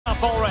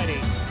kickoff already.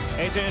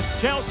 It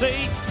is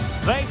Chelsea,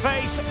 they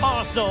face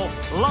Arsenal,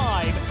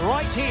 live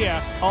right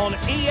here on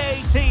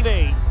EA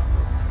TV.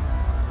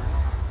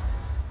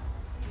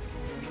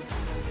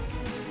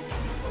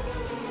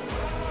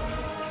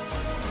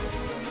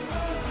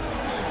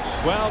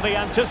 Well, the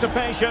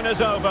anticipation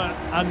is over,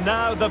 and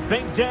now the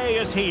big day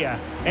is here.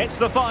 It's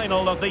the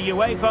final of the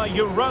UEFA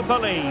Europa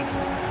League.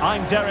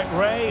 I'm Derek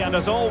Ray, and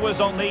as always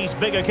on these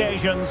big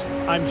occasions,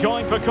 I'm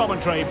joined for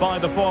commentary by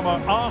the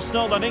former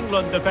Arsenal and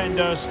England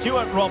defender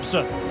Stuart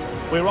Robson.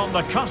 We're on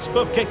the cusp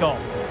of kickoff.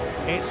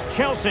 It's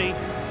Chelsea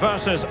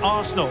versus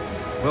Arsenal.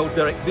 Well,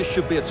 Derek, this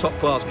should be a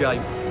top-class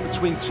game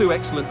between two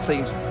excellent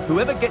teams.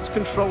 Whoever gets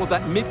control of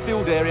that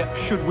midfield area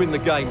should win the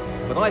game,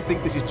 but I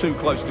think this is too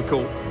close to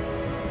call.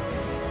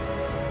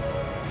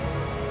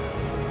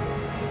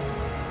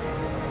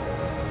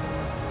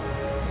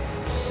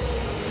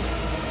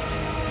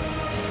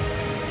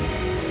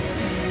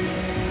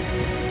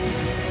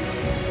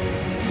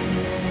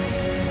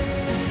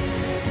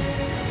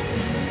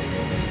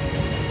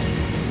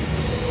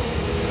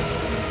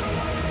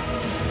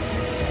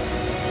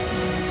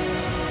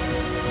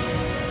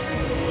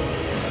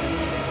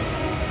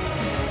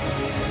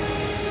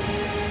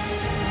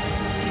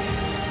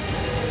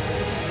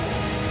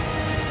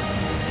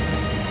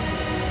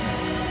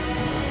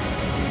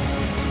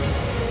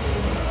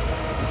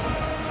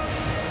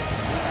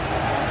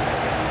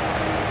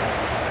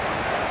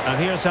 And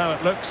here's how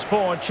it looks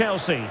for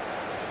Chelsea.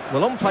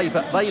 Well, on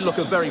paper, they look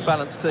a very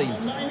balanced team.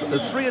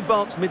 The three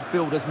advanced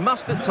midfielders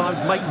must at times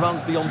make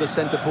runs beyond the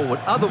centre forward.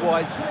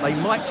 Otherwise, they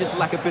might just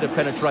lack a bit of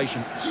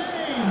penetration.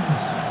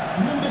 James,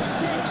 number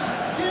 6,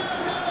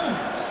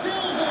 Thiago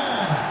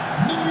Silva.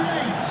 Number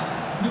 8,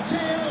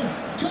 Mateo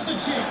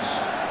Kovacic.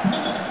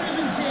 Number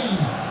 17,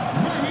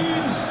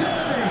 Raheem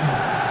Sterling.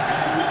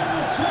 And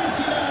number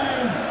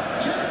 29,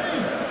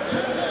 Kai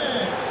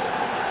Havertz.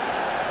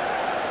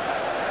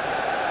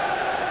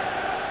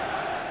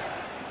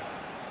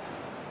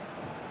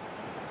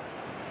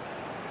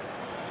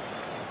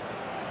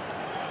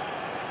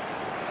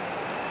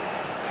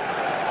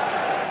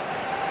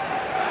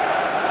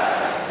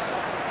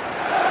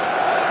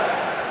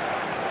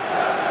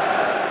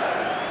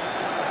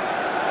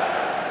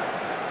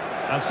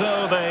 And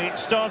so the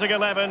starting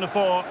 11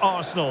 for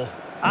Arsenal.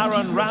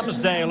 Aaron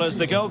Ramsdale is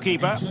the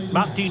goalkeeper.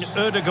 Martin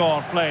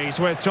Odegaard plays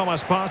with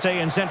Thomas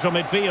Partey in central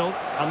midfield.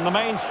 And the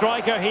main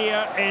striker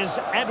here is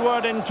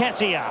Edward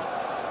Nketiah.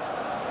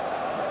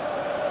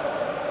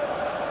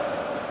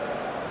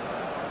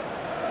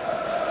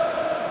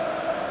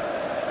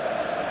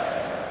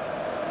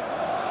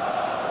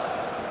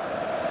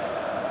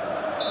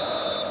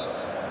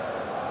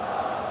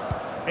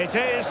 It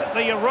is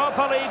the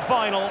Europa League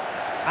final,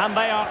 and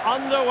they are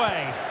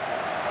underway.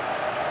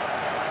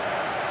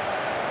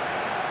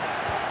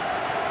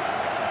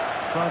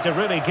 Trying to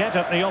really get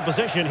at the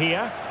opposition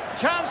here.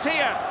 Chance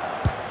here.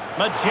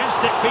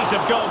 Majestic piece of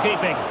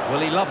goalkeeping.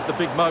 Well, he loves the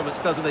big moments,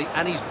 doesn't he?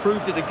 And he's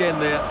proved it again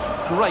there.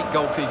 Great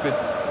goalkeeping.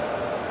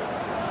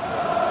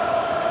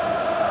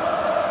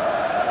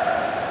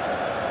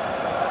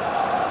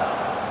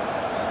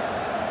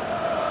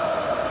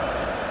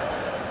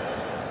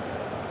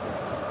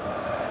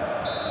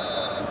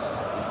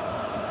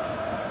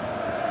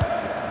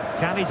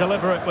 Can he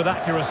deliver it with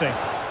accuracy?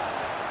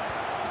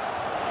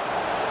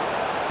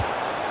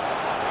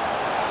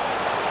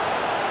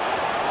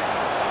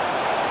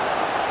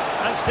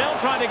 And still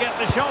trying to get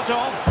the shot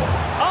off.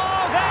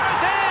 Oh, there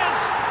it is!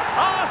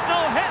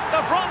 Arsenal hit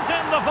the front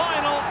in the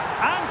final,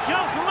 and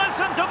just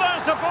listen to their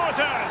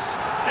supporters.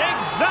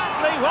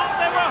 Exactly what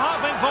they were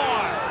hoping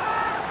for.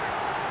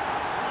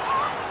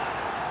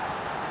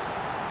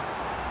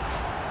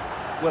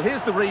 Well,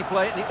 here's the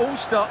replay, and it all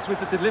starts with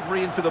the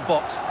delivery into the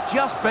box,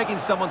 just begging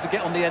someone to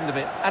get on the end of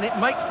it. And it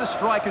makes the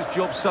striker's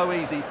job so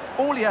easy.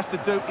 All he has to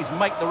do is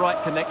make the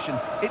right connection.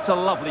 It's a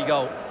lovely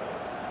goal.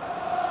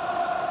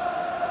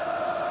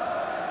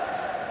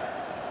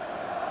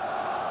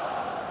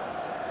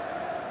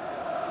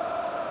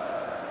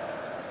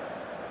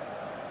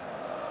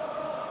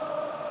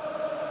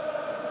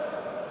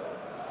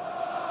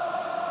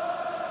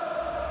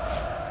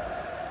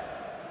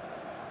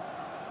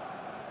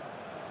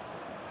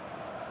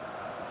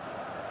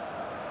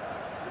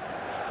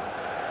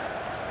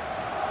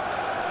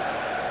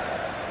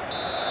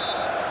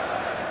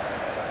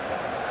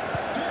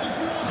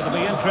 It'll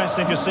be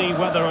interesting to see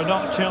whether or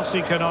not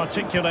Chelsea can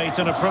articulate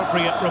an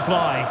appropriate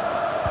reply.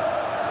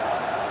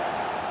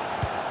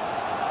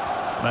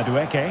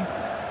 Madueke.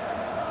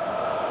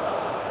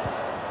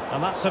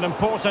 And that's an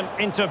important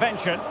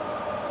intervention.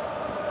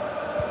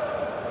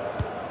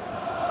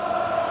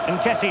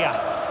 Nketiah.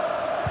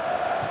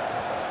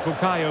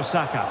 Bukayo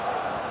Saka.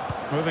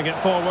 Moving it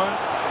forward.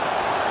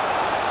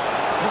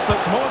 This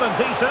looks more than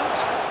decent.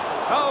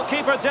 Oh,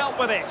 keeper dealt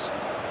with it.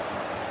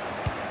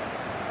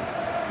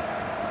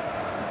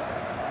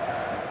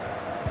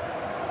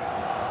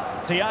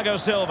 Thiago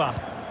Silva.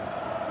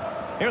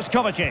 Here's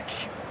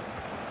Kovacic.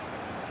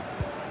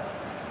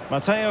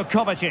 Mateo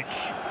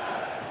Kovacic.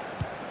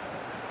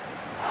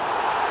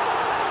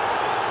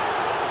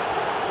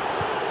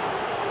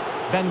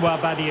 Benoit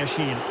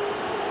Badiashile.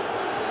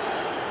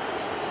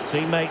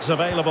 Teammates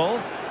available.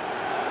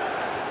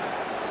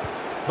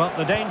 But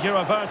the danger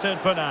averted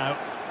for now.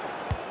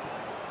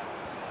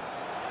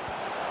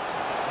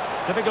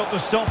 Difficult to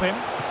stop him.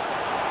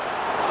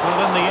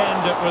 Well, in the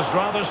end, it was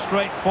rather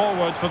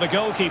straightforward for the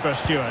goalkeeper,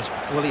 Stuart.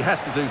 Well, he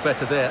has to do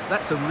better there.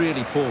 That's a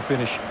really poor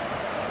finish.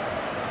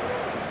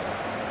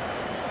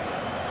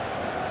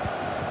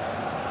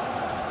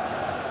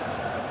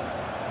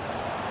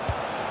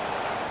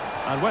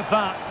 And with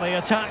that, the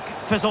attack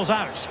fizzles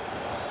out.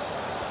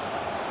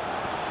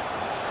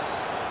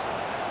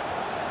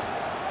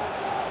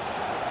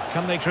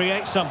 Can they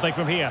create something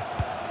from here?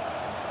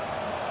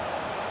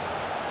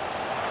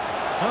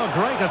 Oh,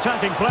 great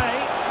attacking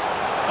play.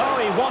 Oh,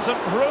 he wasn't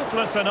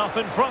ruthless enough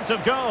in front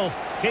of goal.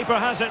 Keeper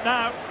has it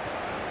now.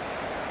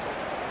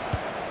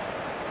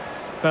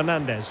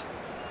 Fernandes.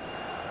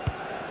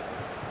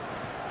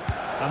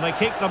 And they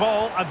keep the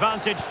ball.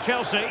 Advantage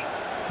Chelsea.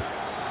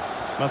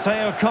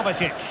 Mateo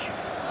Kovacic.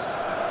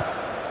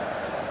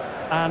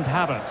 And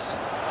Havertz.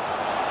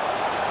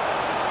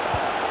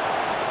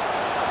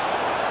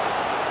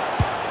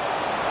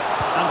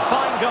 And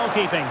fine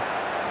goalkeeping.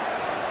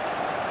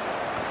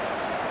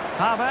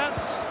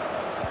 Havertz.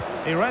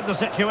 He read the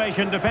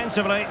situation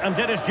defensively and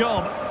did his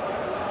job.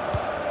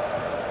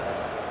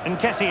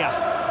 Nketiah.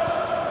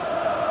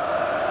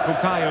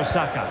 Bukayo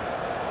Saka.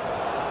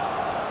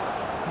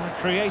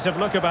 A creative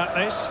look about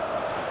this.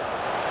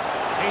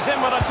 He's in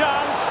with a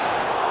chance.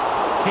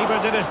 Keeper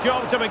did his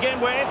job to begin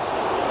with.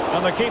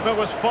 And the keeper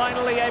was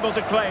finally able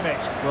to claim it.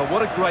 Well,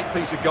 what a great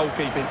piece of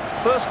goalkeeping.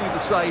 Firstly the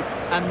save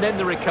and then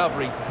the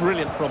recovery.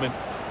 Brilliant from him.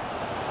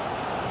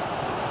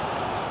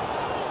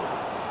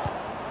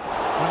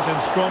 Went in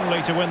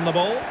strongly to win the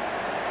ball.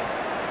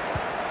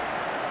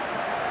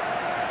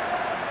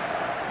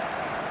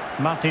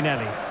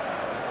 Martinelli.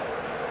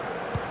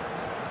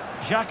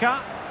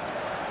 Xhaka.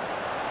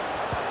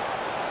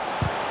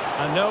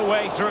 And no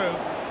way through.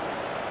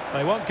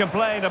 They won't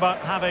complain about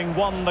having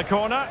won the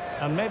corner,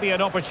 and maybe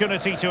an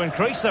opportunity to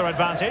increase their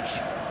advantage.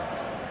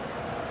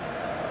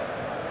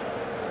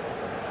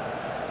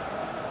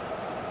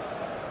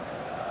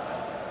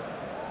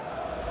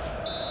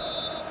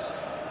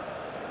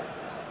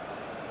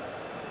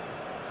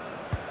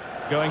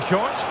 Going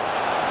short.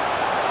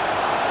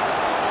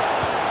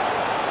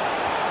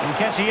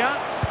 Nketiah.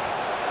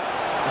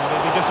 Well,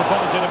 he'd be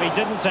disappointed if he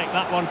didn't take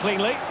that one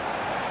cleanly.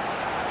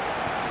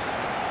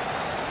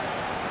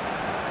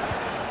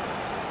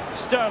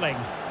 Sterling.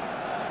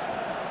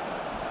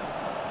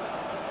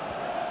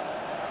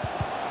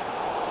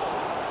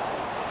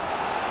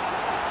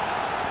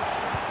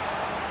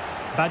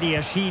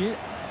 Badiashile.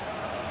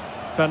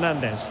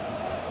 Fernandes.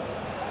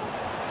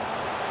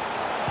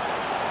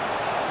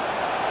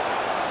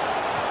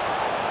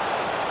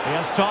 He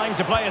has time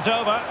to play it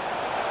over.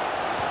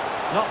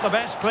 Not the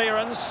best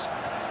clearance.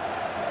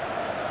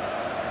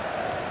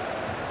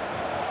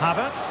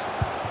 Havertz.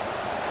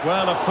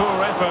 Well, a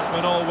poor effort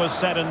when all was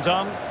said and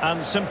done,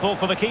 and simple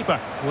for the keeper.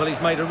 Well, he's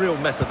made a real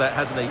mess of that,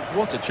 hasn't he?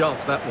 What a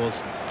chance that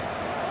was.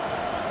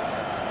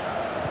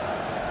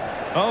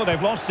 Oh,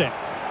 they've lost it.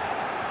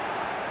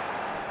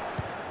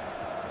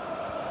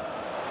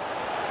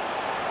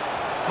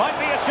 Might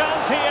be a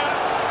chance here.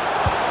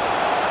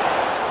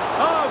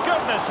 Oh,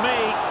 goodness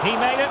me. He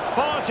made it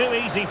far too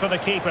easy for the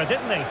keeper,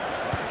 didn't he?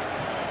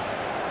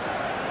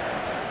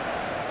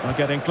 We're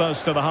getting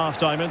close to the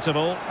half-time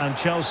interval, and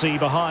Chelsea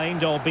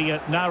behind,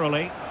 albeit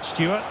narrowly.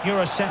 Stuart, your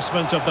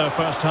assessment of their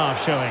first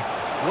half showing?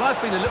 Well,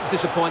 I've been a little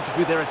disappointed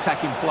with their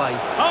attacking play.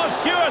 Oh,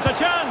 Stuart, a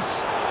chance!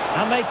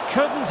 And they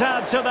couldn't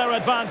add to their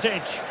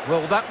advantage.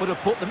 Well, that would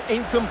have put them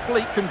in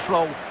complete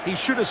control. He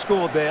should have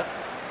scored there.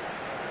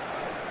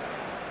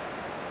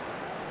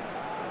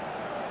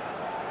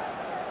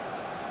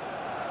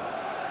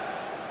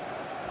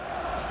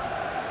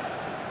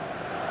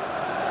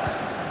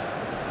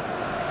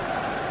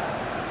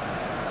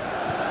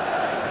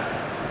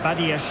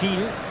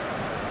 Badiashile.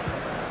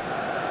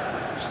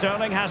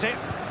 Sterling has it.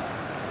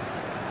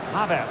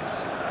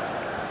 Havertz.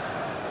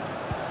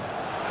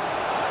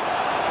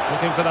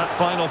 Looking for that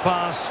final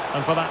pass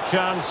and for that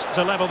chance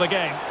to level the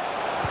game.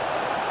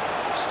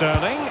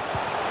 Sterling.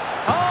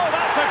 Oh,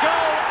 that's a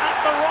goal at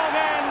the wrong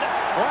end.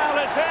 Well,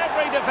 it's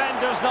every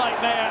defender's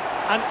nightmare.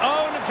 An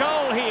own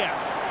goal here.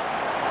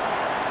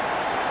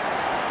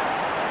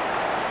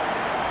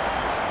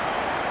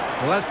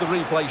 Well, as the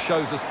replay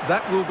shows us,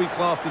 that will be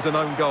classed as an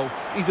own goal.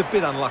 He's a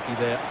bit unlucky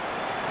there.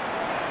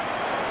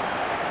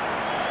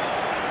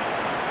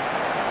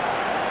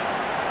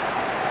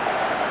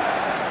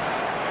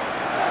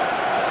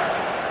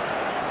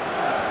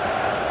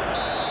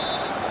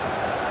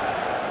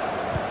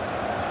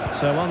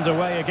 So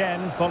underway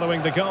again,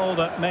 following the goal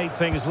that made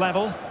things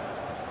level.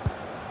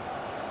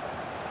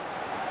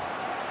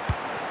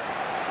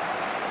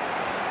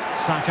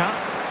 Saka.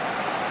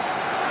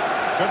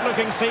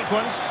 Good-looking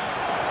sequence.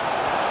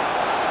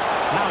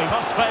 Now he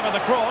must favour the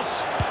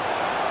cross.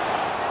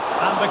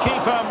 And the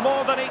keeper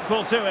more than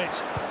equal to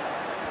it.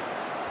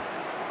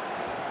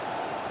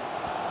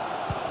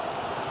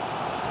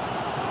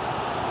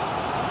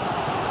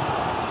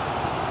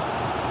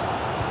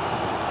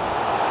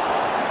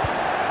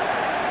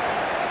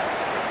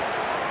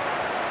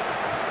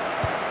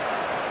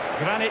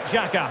 Granit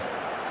Xhaka.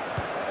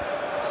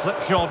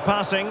 Slipshod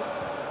passing.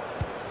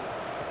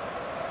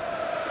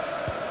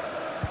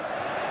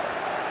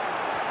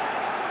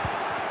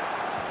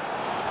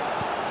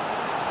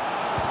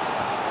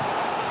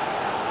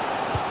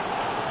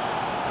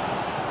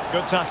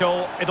 Good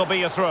tackle, it'll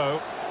be a throw.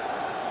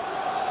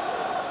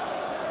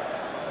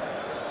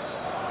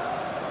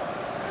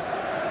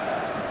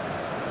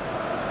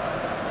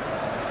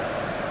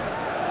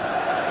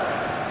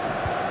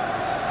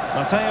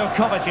 Mateo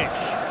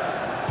Kovacic.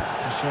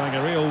 Showing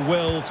a real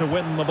will to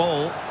win the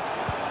ball.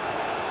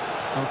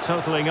 Well,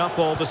 totalling up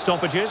all the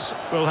stoppages,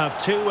 we'll have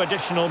 2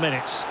 additional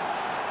minutes.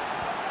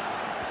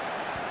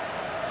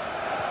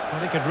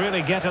 Well, he could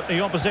really get at the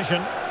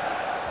opposition.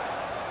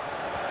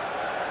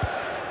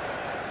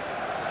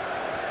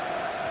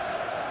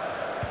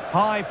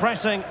 High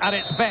pressing at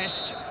its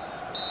best.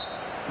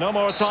 No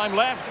more time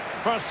left.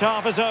 First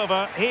half is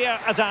over here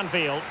at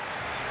Anfield.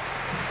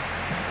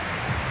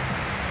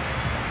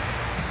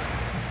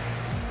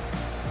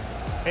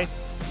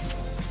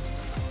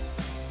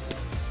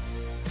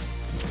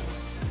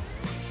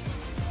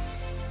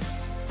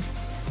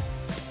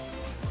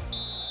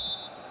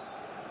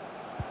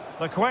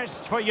 The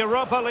quest for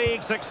Europa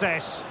League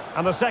success,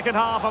 and the second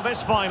half of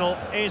this final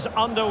is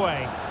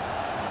underway.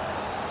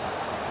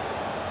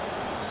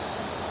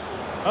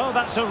 Oh,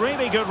 that's a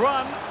really good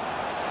run.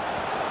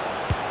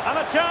 And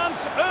a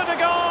chance,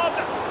 Ødegaard!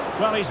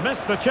 Well, he's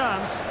missed the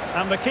chance,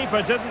 and the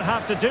keeper didn't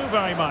have to do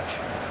very much.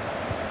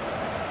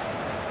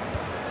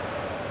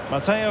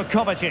 Mateo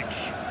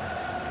Kovacic.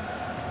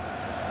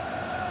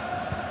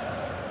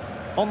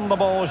 On the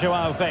ball,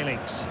 João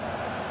Felix.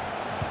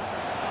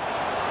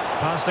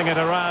 Passing it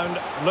around,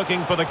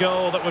 looking for the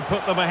goal that would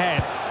put them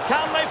ahead.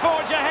 Can they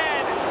forge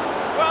ahead?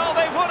 Well,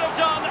 they would have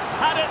done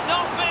had it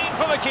not been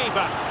for the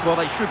keeper. Well,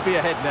 they should be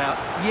ahead now.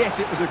 Yes,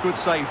 it was a good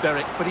save,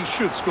 Derek, but he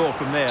should score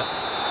from there.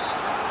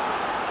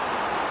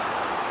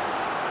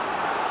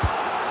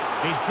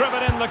 He's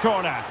driven in the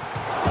corner.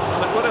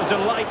 Well, it would have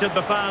delighted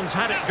the fans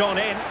had it gone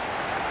in.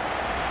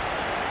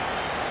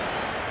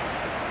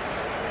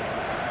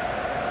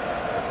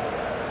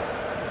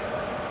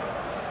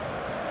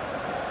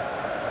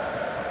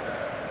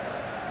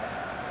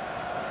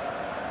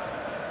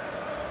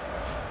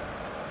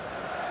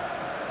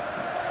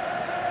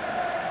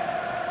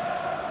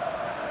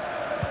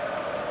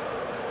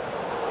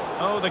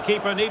 Oh, the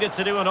keeper needed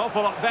to do an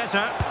awful lot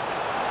better.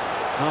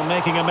 Well,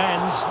 making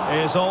amends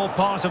is all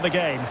part of the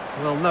game.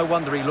 Well, no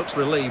wonder he looks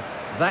relieved.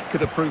 That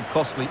could have proved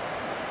costly.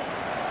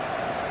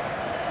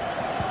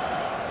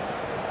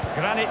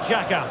 Granit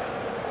Xhaka.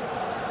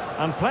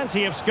 And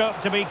plenty of scope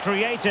to be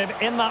creative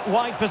in that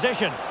wide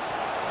position.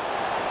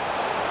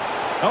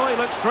 Oh, he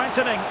looks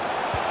threatening.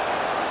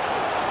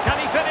 Can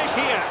he finish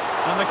here?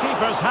 And the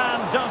keeper's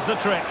hand does the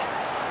trick.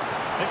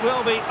 It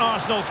will be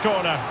Arsenal's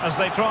corner as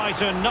they try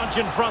to nudge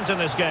in front in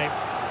this game.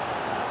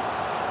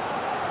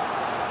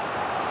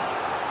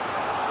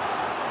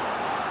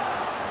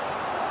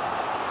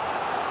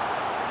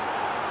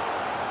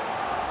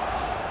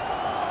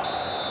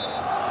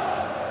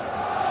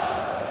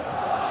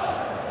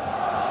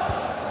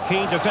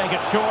 Keen to take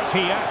it short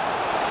here.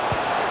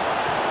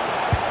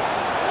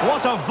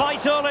 What a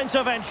vital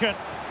intervention.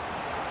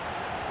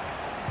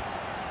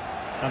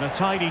 And a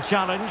tidy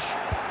challenge.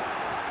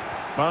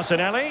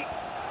 Martinelli.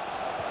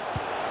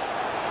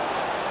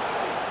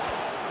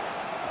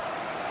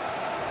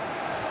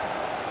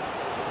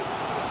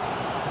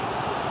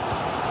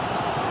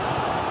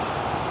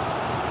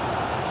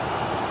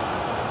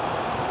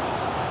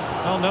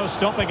 Oh, no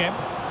stopping him.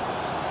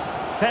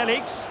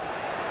 Felix.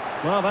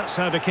 Well, that's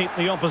how to keep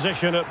the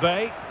opposition at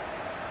bay.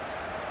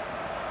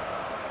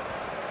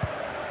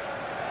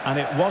 And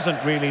it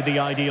wasn't really the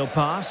ideal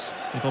pass.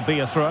 It'll be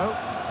a throw.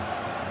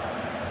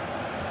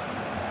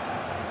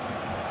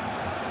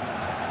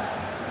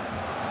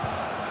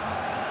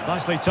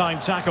 Nicely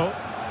timed tackle.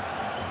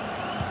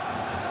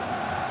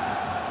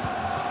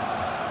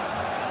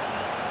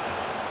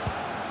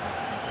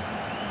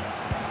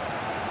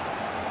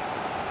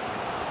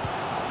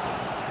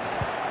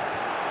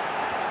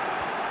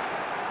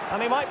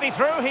 And he might be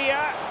through here.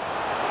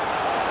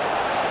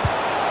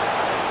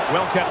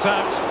 Well kept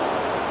out.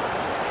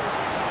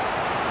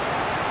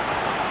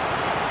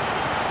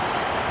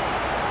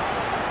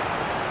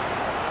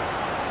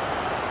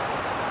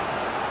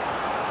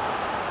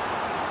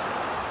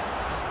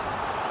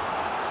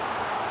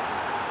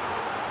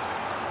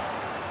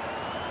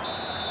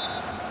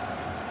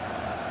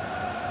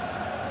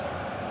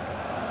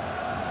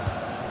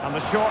 And the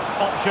short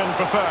option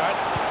preferred.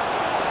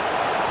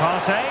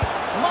 Partey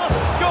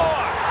must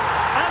score.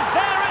 And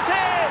there it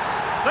is!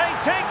 They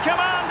take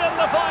command in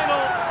the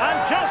final,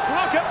 and just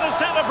look at the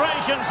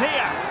celebrations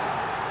here.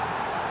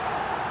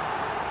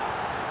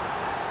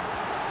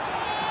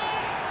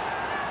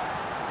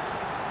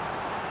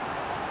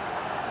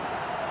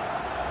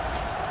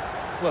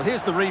 Well,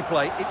 here's the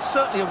replay. It's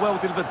certainly a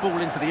well-delivered ball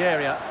into the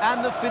area,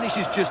 and the finish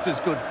is just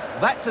as good.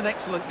 That's an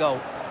excellent goal.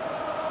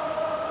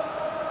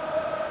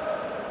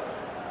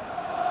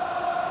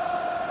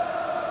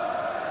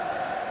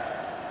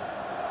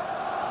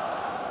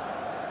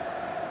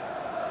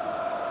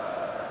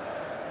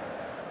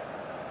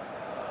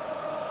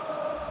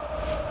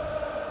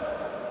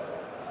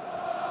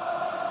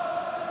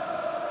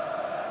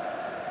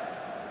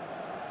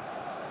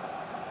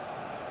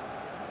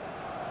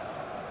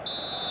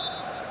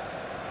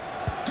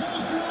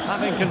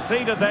 Having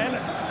conceded then,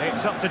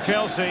 it's up to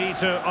Chelsea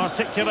to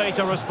articulate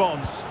a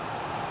response.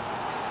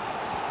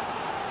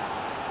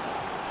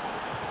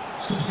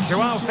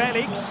 Joao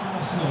Felix.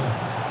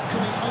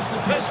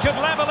 This could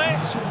level it.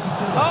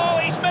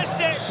 Oh, he's missed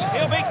it.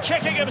 He'll be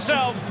kicking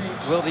himself.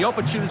 Well, the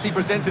opportunity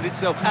presented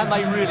itself, and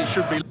they really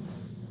should be.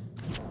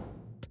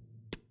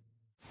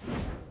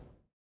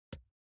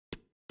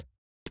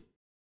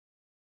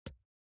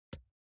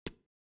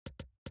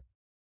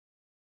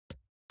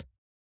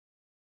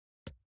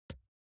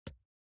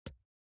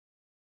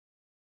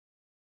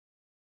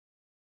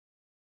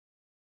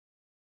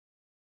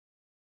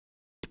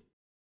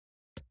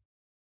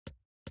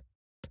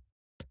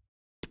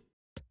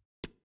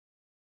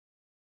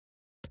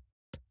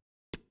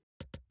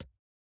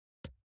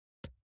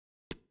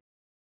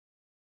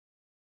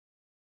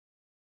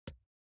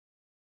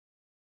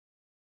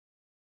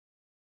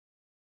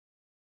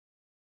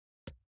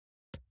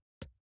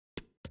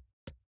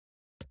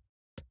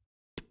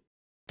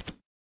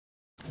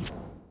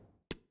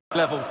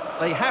 Level.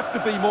 They have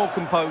to be more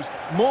composed,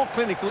 more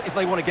clinical if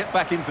they want to get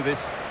back into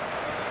this.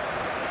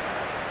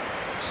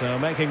 So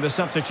making the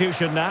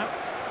substitution now.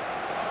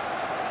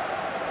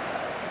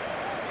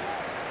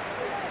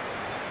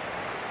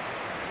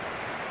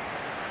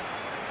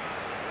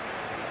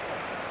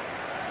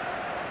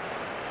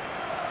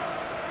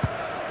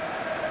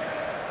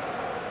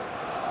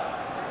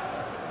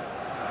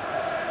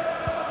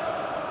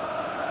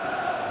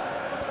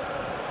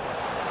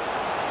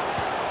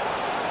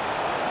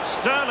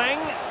 Sterling.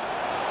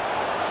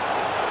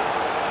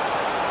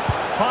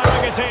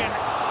 Firing it in.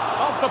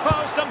 Off the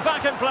post and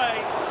back in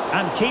play.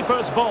 And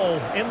keeper's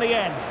ball in the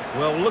end.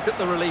 Well, look at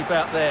the relief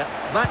out there.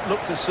 That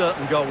looked a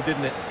certain goal,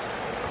 didn't it?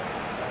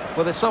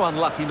 Well, they're so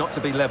unlucky not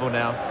to be level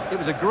now. It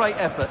was a great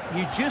effort.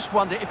 You just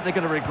wonder if they're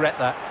going to regret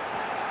that.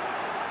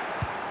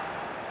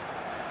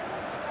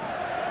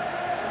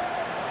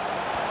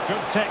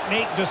 Good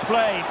technique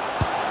displayed.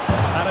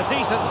 And a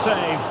decent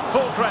save.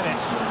 Full credit.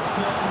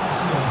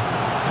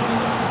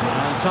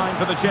 And time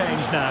for the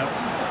change now.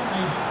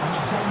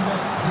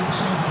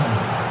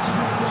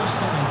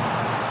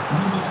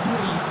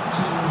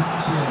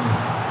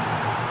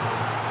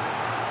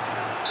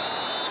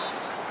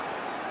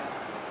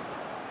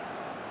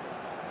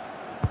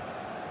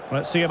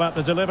 Let's see about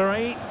the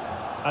delivery.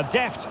 A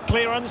deft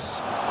clearance.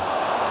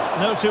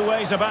 No two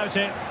ways about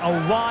it. A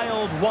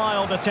wild,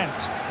 wild attempt.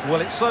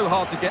 Well, it's so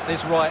hard to get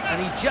this right,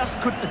 and he just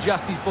couldn't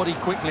adjust his body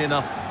quickly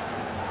enough.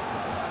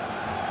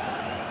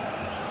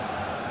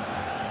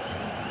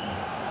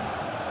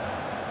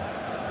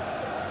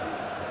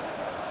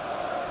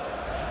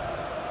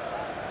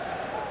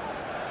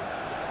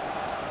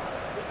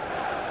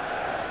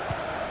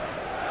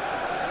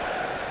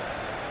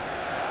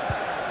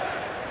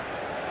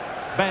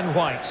 Ben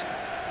White.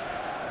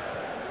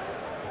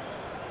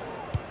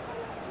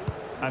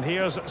 And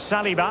here's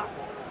Saliba.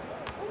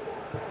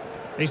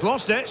 He's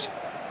lost it.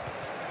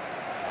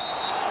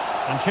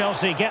 And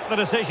Chelsea get the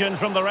decision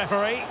from the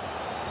referee.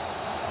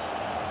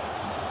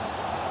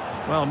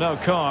 Well, no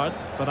card,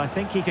 but I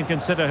think he can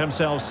consider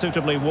himself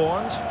suitably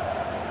warned.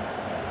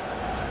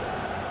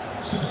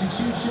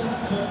 Substitution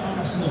for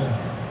Arsenal.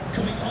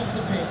 Coming off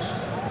the pitch,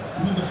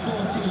 number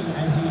 14,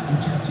 Eddie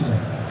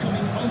Nketiah.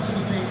 Coming onto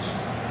the pitch,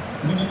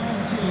 number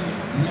 19,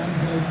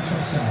 Leandro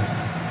Trossard.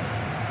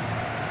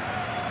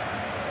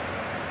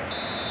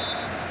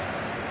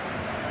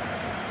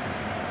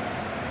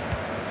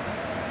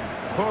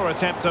 Poor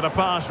attempt at a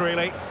pass,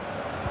 really.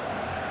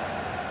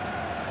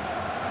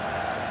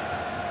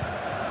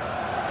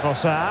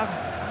 Trossard.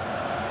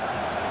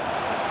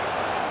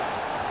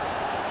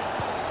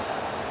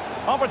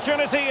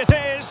 Opportunity it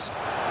is.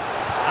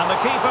 And the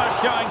keeper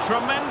showing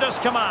tremendous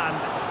command.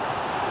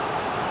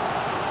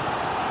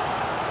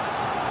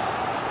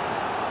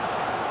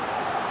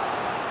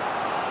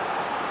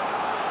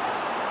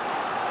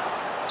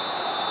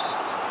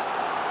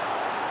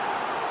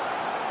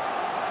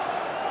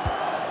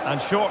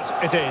 And short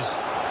it is.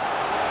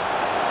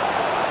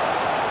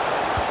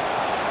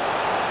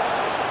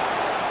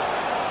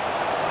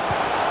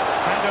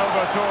 Fed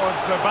over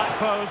towards the back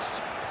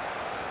post.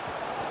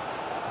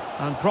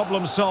 And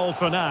problem solved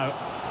for now.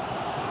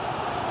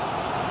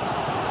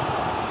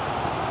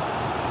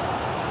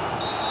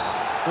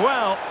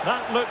 Well,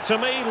 that looked to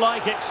me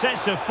like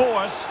excessive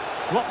force.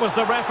 What was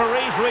the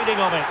referee's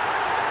reading of it?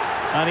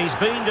 And he's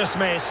been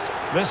dismissed.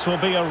 This will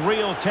be a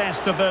real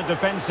test of their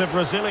defensive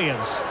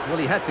resilience. Well,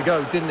 he had to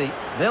go, didn't he?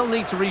 They'll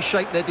need to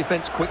reshape their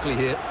defence quickly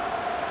here.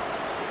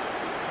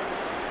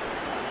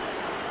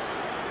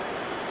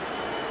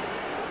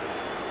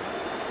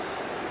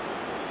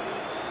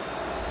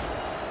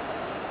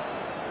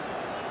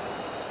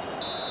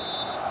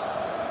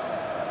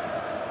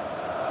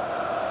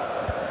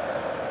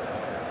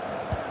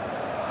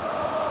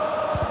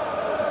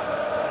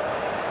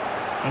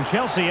 And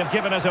Chelsea have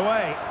given us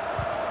away.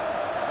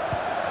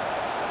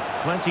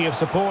 Plenty of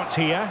support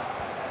here.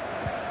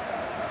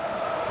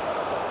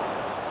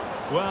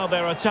 Well,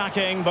 they're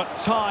attacking, but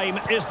time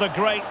is the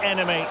great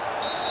enemy.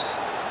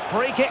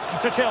 Free kick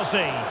to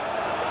Chelsea.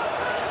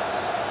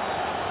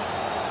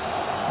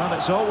 Well,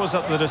 it's always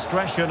at the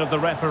discretion of the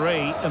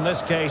referee, in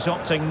this case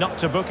opting not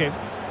to book him.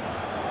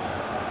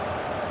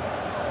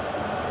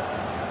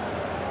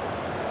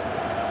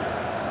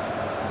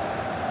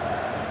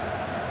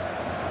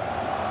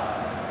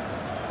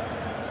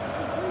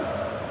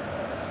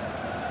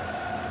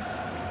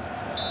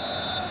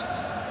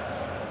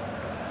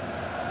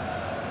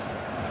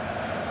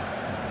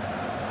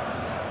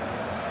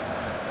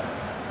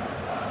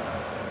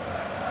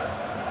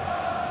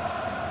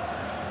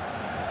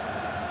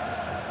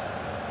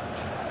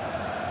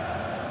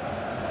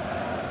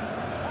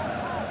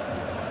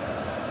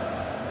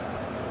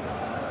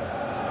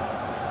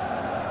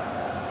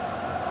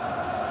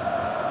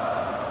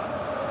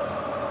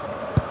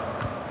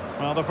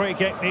 Well, the free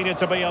kick needed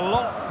to be a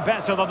lot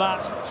better than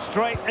that.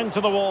 Straight into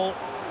the wall.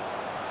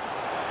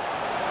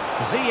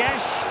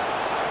 Ziyech.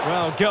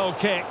 Well, goal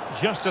kick,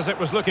 just as it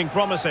was looking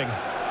promising.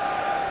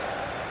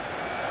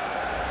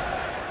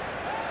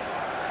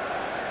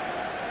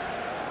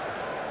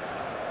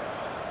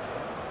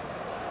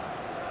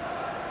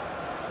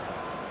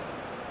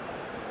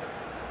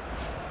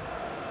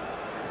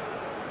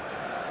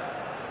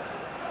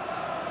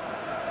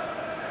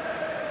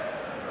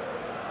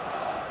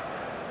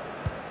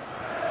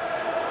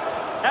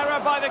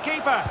 Error by the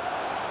keeper.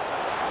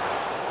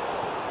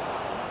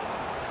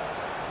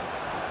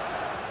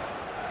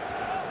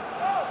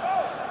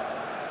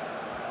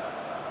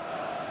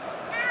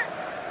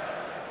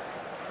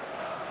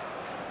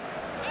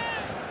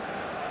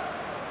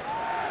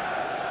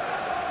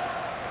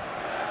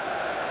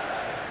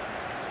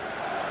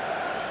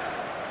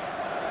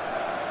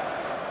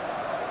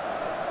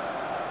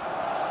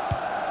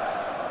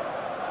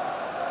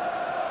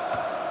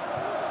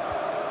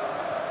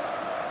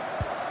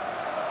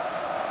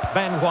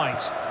 Ben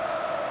White.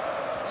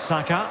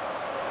 Saka.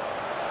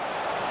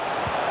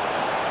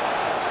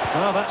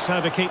 Well, that's how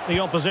to keep the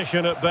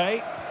opposition at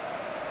bay.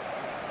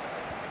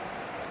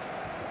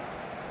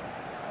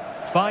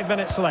 5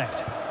 minutes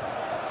left.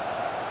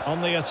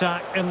 On the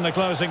attack in the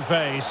closing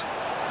phase.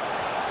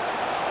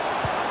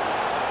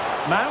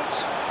 Mount.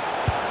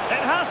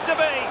 It has to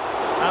be.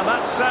 And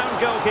that's sound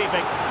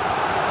goalkeeping.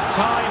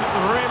 Time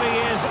really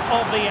is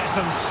of the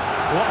essence.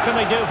 What can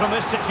they do from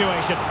this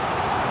situation?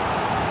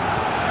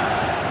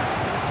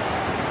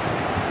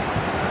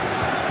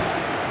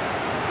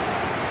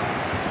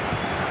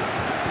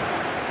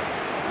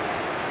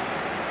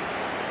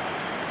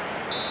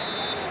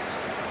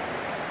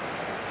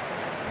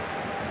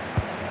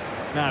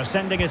 Now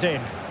sending it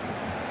in.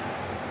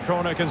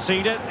 Corner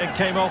conceded, it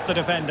came off the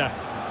defender.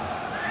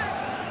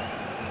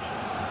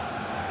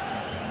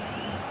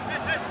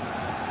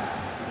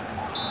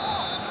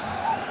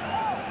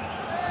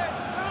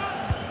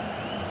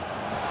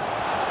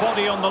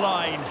 Body on the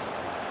line.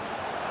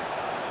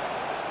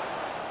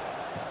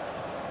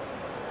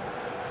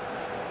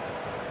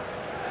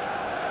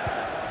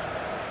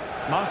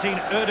 Martin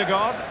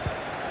Ødegaard.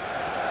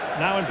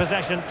 Now in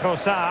possession,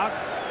 Trossard.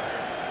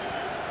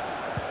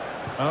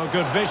 Oh,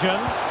 good vision.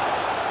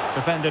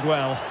 Defended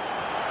well.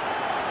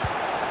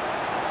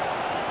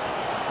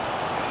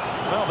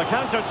 Well, the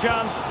counter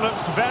chance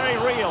looks very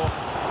real.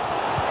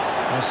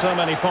 There's so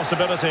many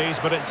possibilities,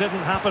 but it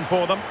didn't happen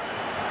for them.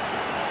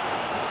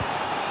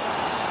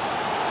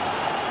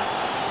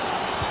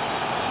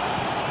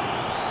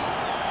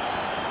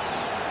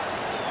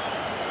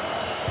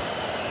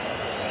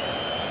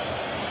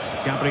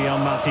 Gabriel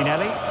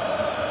Martinelli.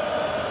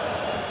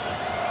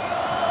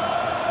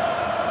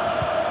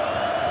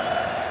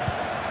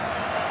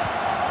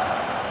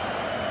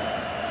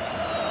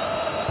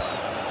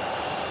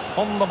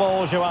 On the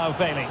ball, Joao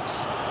Felix.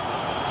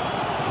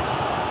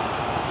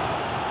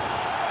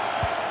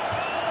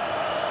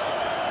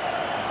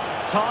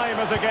 Time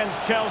is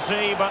against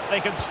Chelsea, but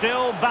they can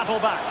still battle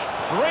back.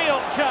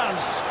 Real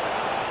chance.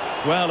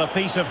 Well, a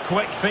piece of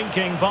quick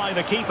thinking by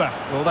the keeper.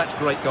 Well, that's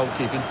great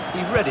goalkeeping.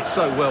 He read it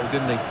so well,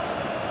 didn't he?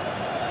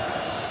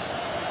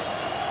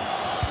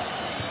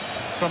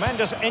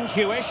 Tremendous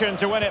intuition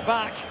to win it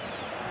back.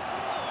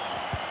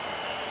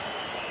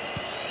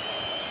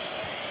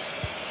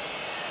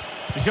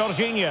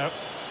 Jorginho.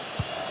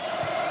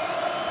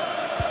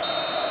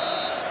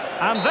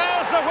 And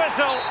there's the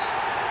whistle.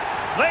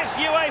 This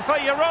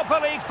UEFA Europa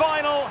League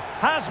final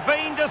has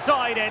been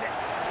decided.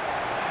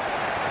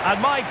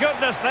 And my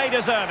goodness, they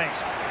deserve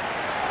it.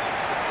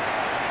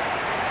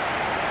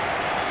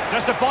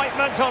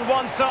 Disappointment on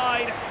one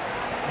side,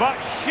 but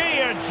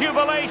sheer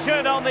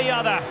jubilation on the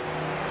other.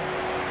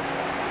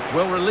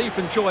 Well, relief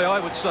and joy,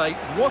 I would say.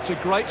 What a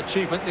great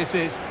achievement this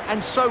is,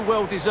 and so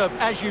well deserved,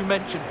 as you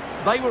mentioned.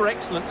 They were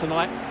excellent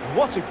tonight.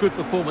 What a good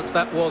performance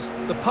that was.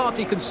 The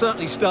party can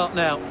certainly start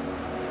now.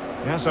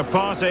 Yes, a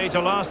party to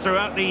last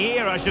throughout the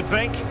year, I should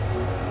think.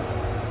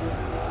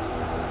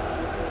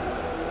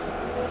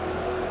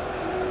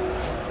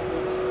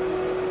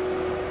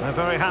 They're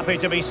very happy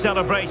to be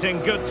celebrating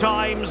good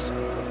times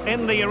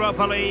in the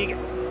Europa League.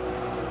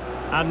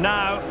 And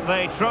now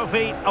the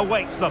trophy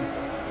awaits them.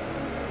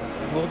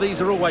 Well,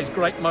 these are always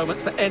great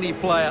moments for any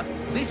player.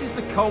 This is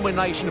the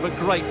culmination of a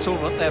great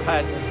tournament they've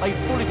had. They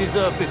fully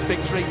deserve this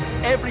victory.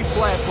 Every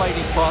player played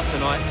his part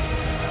tonight.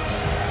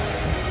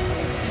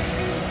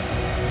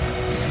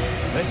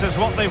 This is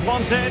what they've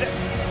wanted.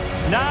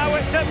 Now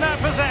it's in their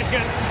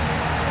possession.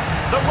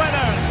 The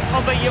winners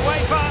of the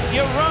UEFA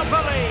Europa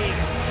League.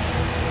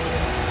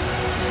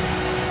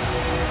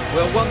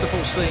 Well,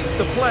 wonderful scenes.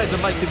 The players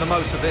are making the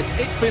most of this.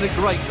 It's been a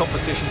great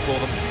competition for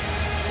them.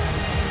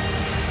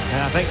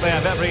 I think they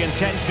have every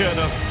intention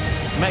of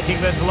making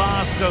this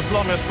last as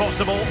long as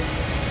possible.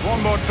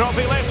 One more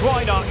trophy left,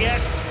 why not?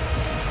 Yes.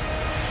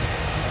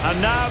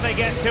 And now they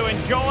get to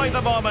enjoy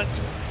the moment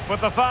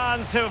with the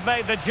fans who have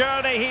made the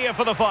journey here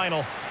for the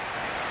final.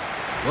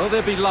 Well,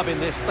 they'll be loving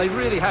this. They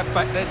really have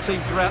backed their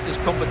team throughout this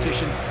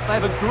competition. They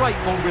have a great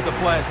bond with the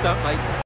players, don't they?